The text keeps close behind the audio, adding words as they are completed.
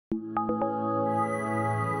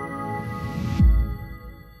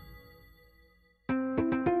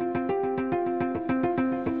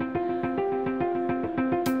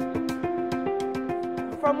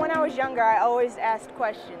was younger, I always asked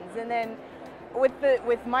questions, and then with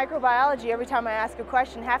microbiology, every time I ask a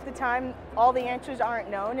question, half the time all the answers aren't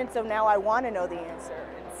known, and so now I want to know the answer.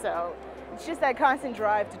 And so it's just that constant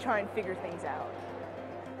drive to try and figure things out.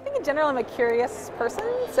 I think in general I'm a curious person,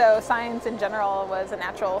 so science in general was a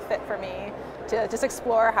natural fit for me to just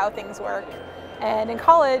explore how things work. And in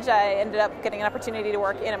college I ended up getting an opportunity to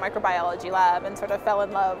work in a microbiology lab and sort of fell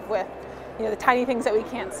in love with the tiny things that we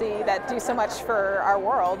can't see that do so much for our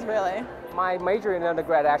world, really. My major in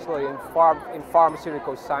undergrad actually in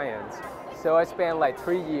pharmaceutical science. So I spent like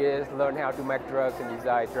 3 years learning how to make drugs and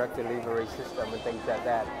design drug delivery system and things like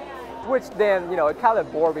that. Which then, it kind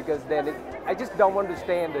of bored because then I just don't want to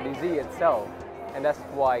stay in the disease itself. And that's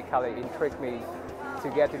why it kind of intrigued me to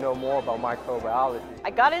get to know more about microbiology. I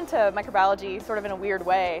got into microbiology sort of in a weird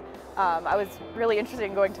way. I was really interested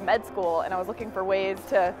in going to med school, and I was looking for ways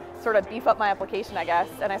to sort of beef up my application, I guess.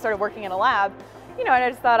 And I started working in a lab, and I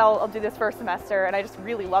just thought I'll do this for a semester, and I just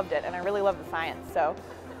really loved it, and I really loved the science. So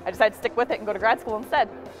I decided to stick with it and go to grad school instead.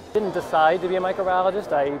 Didn't decide to be a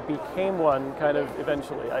microbiologist. I became one kind of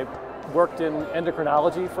eventually. I worked in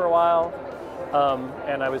endocrinology for a while,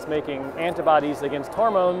 and I was making antibodies against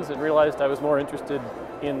hormones and realized I was more interested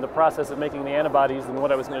in the process of making the antibodies than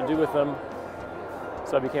what I was going to do with them.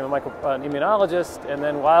 So I became an immunologist, and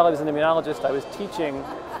then while I was an immunologist, I was teaching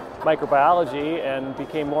microbiology and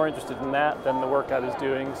became more interested in that than the work I was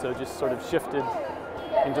doing, so just sort of shifted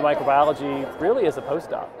into microbiology really as a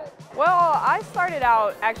postdoc. Well, I started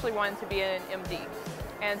out actually wanting to be an MD,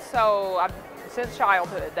 and so since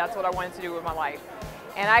childhood, that's what I wanted to do with my life.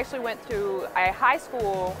 And I actually went to a high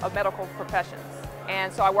school of medical professions,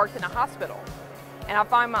 and so I worked in a hospital. And I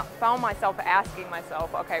found myself asking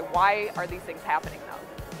myself, okay, why are these things happening though?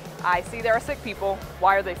 I see there are sick people,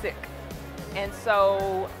 why are they sick? And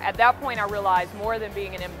so at that point I realized more than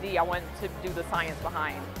being an MD, I wanted to do the science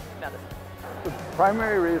behind medicine. The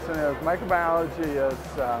primary reason is microbiology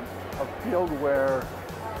is a field where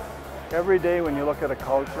every day when you look at a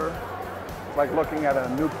culture, it's like looking at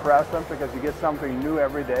a new present because you get something new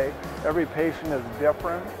every day. Every patient is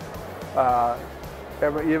different.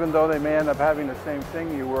 Even though they may end up having the same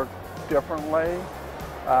thing, you work differently.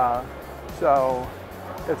 So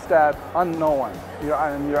it's that unknown.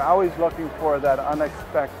 You're always looking for that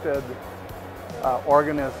unexpected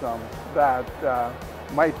organism that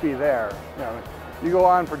might be there. You go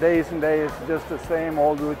on for days and days, just the same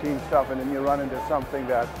old routine stuff, and then you run into something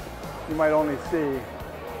that you might only see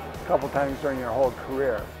a couple times during your whole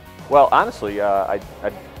career. Well, honestly, I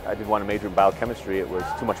did want to major in biochemistry. It was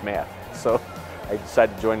too much math, so I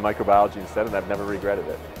decided to join microbiology instead, and I've never regretted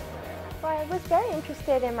it. Well, I was very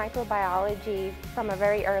interested in microbiology from a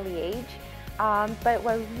very early age, but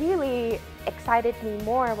what really excited me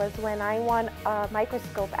more was when I won a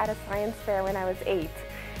microscope at a science fair when I was 8.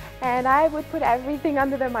 And I would put everything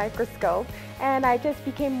under the microscope, and I just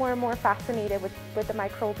became more and more fascinated with the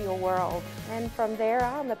microbial world. And from there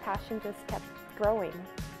on, the passion just kept growing.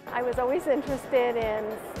 I was always interested in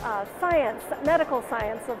science, medical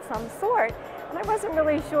science of some sort, and I wasn't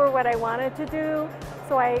really sure what I wanted to do.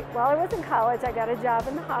 So while I was in college, I got a job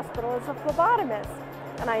in the hospital as a phlebotomist.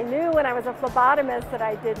 And I knew when I was a phlebotomist that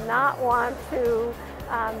I did not want to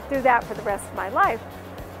do that for the rest of my life.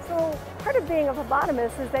 So part of being a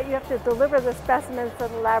phlebotomist is that you have to deliver the specimens to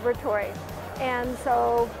the laboratory. And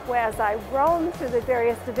so as I roamed through the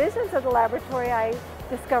various divisions of the laboratory, I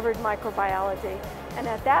discovered microbiology. And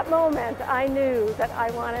at that moment, I knew that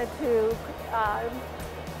I wanted to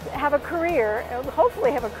have a career,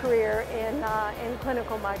 hopefully have a career in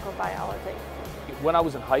clinical microbiology. When I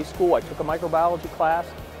was in high school, I took a microbiology class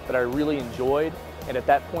that I really enjoyed. And at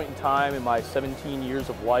that point in time, in my 17 years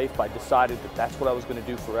of life, I decided that that's what I was going to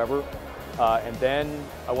do forever. And then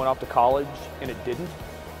I went off to college, and it didn't.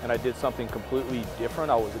 And I did something completely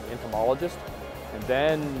different. I was an entomologist. And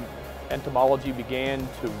then entomology began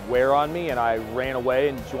to wear on me, and I ran away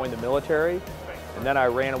and joined the military. And then I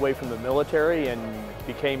ran away from the military and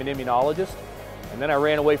became an immunologist. And then I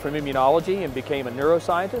ran away from immunology and became a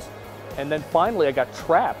neuroscientist. And then finally I got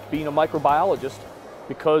trapped being a microbiologist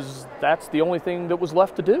because that's the only thing that was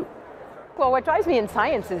left to do. Well, what drives me in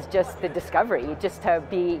science is just the discovery, just to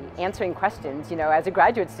be answering questions. As a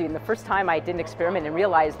graduate student, the first time I did an experiment and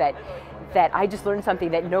realized that I just learned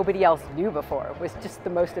something that nobody else knew before was just the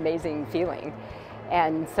most amazing feeling.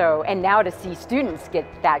 And now to see students get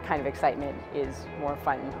that kind of excitement is more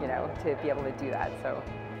fun, to be able to do that. So,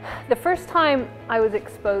 the first time I was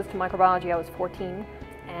exposed to microbiology, I was 14,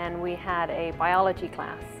 and we had a biology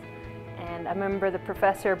class. And I remember the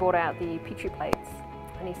professor brought out the Petri plates,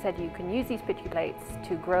 and he said you can use these Petri plates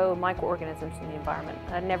to grow microorganisms in the environment.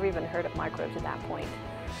 I'd never even heard of microbes at that point.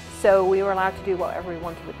 So we were allowed to do whatever we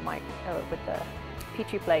wanted with the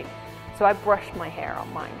Petri plate. So I brushed my hair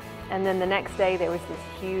on mine. And then the next day there was this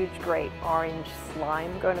huge, great orange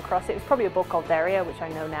slime going across it. It was probably a book called Daria, which I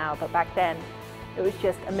know now, but back then it was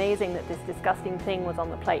just amazing that this disgusting thing was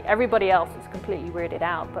on the plate. Everybody else was completely weirded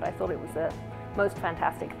out, but I thought it was the most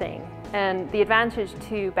fantastic thing. And the advantage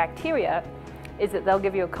to bacteria is that they'll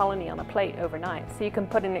give you a colony on a plate overnight. So you can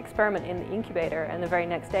put an experiment in the incubator and the very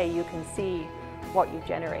next day you can see what you've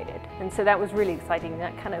generated. And so that was really exciting.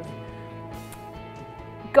 That kind of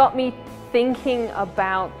got me thinking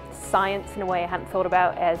about science in a way I hadn't thought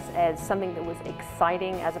about as something that was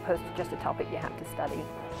exciting as opposed to just a topic you have to study.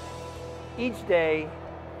 Each day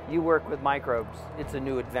you work with microbes, it's a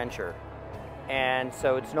new adventure. And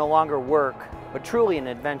so it's no longer work, but truly an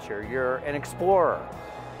adventure. You're an explorer.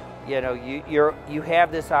 You know, you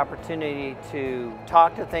have this opportunity to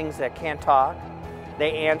talk to things that can't talk.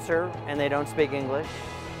 They answer and they don't speak English.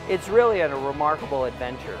 It's really a remarkable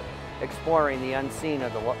adventure, exploring the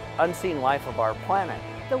unseen life of our planet.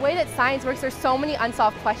 The way that science works, there's so many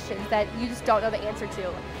unsolved questions that you just don't know the answer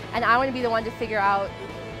to. And I want to be the one to figure out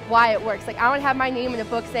why it works. Like, I want to have my name in a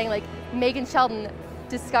book saying, like, Megan Sheldon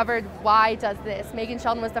discovered why does this. Megan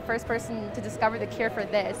Sheldon was the first person to discover the cure for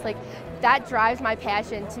this. Like, that drives my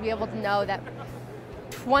passion to be able to know that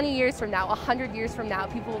 20 years from now, 100 years from now,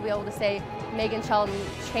 people will be able to say Megan Sheldon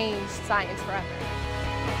changed science forever.